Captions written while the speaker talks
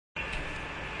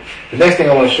The next thing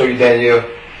I want to show you, Danielle,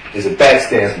 is a back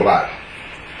stance block.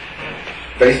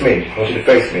 Face me. I want you to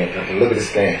face me and look at the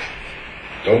stance.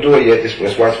 Don't do it yet.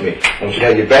 Just watch me. I want you to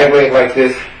have your back leg like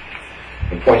this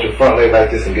and point your front leg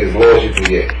like this and get as low as you can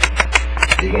get.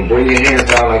 You're going to bring your hands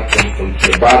down like from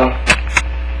the bottom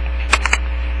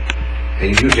and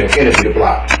you use your energy to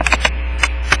block.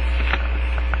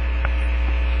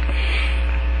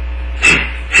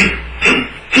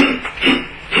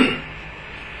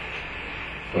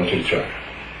 I want you to try.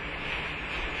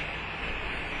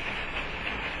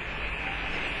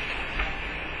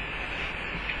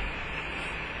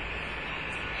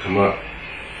 Come up.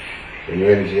 Bring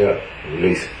your energy up.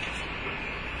 Release it.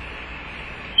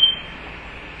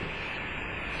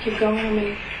 Keep going a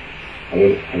minute. I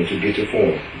want you to get your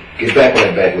form. Get back on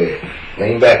that back leg.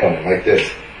 Lean back on it like this.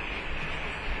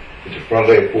 Get your front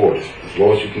leg forward as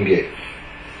low as you can get.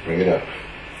 Bring it up.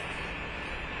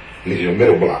 These are your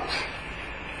middle blocks.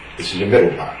 This is your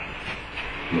middle block.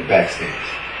 And the back stance.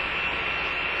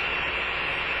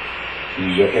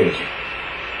 Use your energy.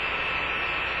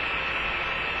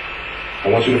 I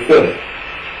want you to feel it.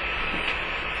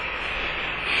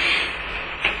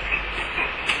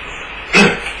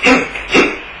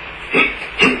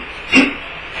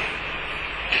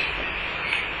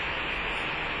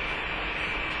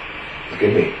 Look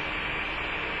at me.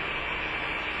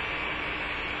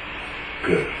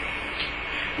 Good.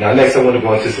 Now next I want to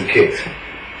go into some kicks.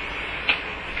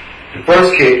 The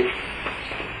first kick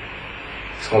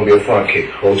is going to be a front kick.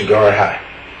 Hold your guard high.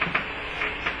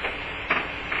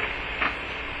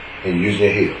 And you're using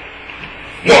your heel.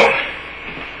 1,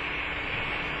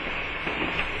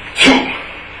 2,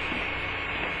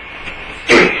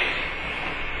 3,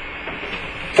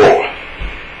 4,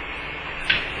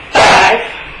 5,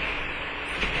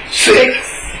 6,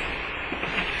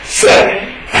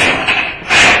 7,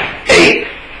 8,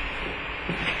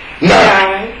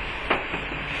 9,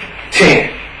 10.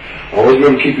 Always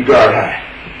remember to keep your guard high.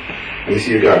 Let me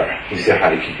see your guard. Let me see how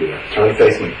you keep your guard. Turn to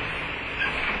face me.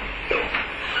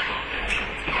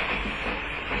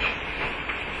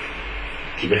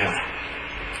 Keep it high.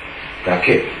 Now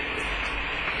kick.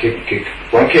 Kick, kick.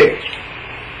 One kick.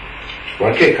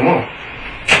 One kick, come on.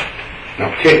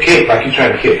 Now kick like you're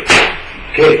trying to kick.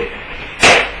 Kick.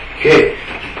 Kick.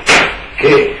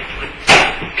 Kick.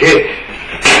 Kick.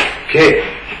 Kick.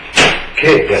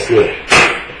 Kick. That's good.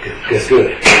 That's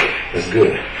good. That's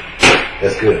good.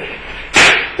 That's good.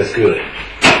 That's good.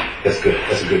 That's good.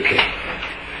 That's a good kick.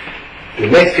 The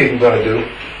next kick we're going to do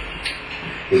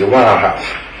is a roundhouse.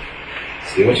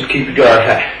 Still want you to keep your guard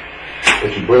high,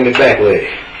 but you bring the back leg.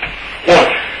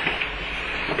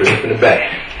 1, bring it from the back.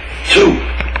 2,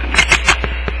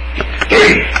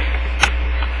 3,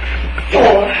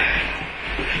 4,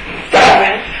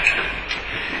 5,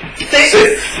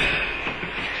 6,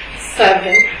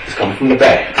 7. It's coming from the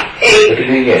back. 8. Look at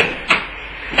me again.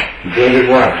 You bring it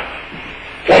around.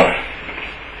 1,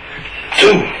 2,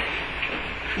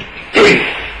 3,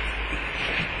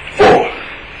 4,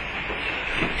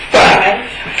 5,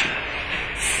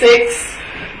 6,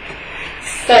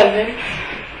 7,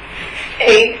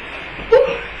 8,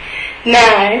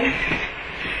 9,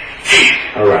 10.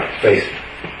 Alright, face me.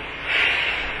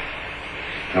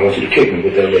 I want you to kick me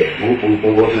with that leg. Move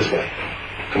over this way.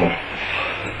 Come on.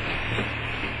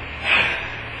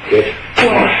 Good.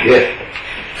 Come on. Yeah.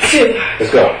 2.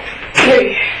 Let's go.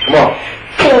 3. Come on.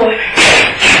 4.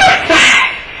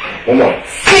 5. One more.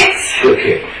 6. Good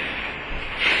kick.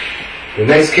 The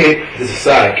next kick is a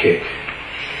side kick.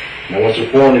 And I want your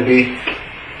form to be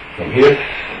from here,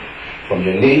 from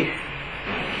your knee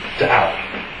to out.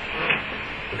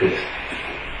 Look at this.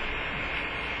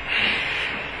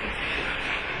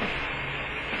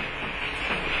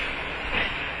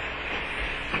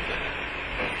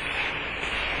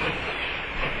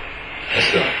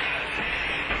 Let's go.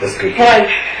 That's good. 1,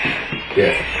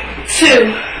 Yeah.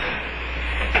 2,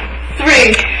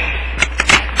 3,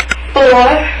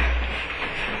 4,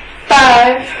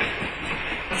 5,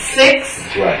 6,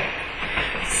 That's right.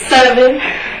 7,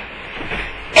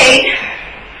 8,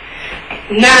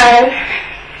 9,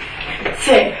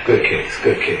 10. Good kicks,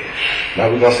 good kick. Now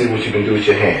we're going to see what you can do with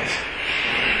your hands.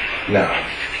 Now,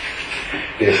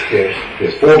 there's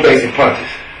 4 basic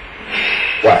punches.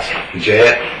 Watch.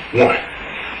 Jab, 1.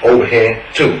 Overhand,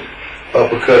 2.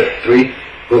 Uppercut, 3.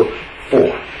 Hook,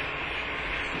 4.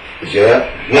 Jab,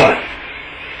 1.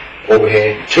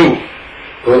 Overhand, 2.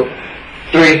 Hook,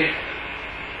 3.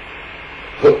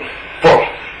 Hook, 4.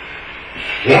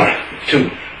 1,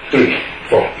 2, 3,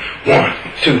 4. 1,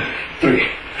 2, 3,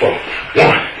 4.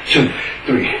 1, 2,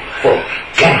 3, 4.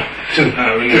 1, 2,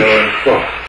 3, 4.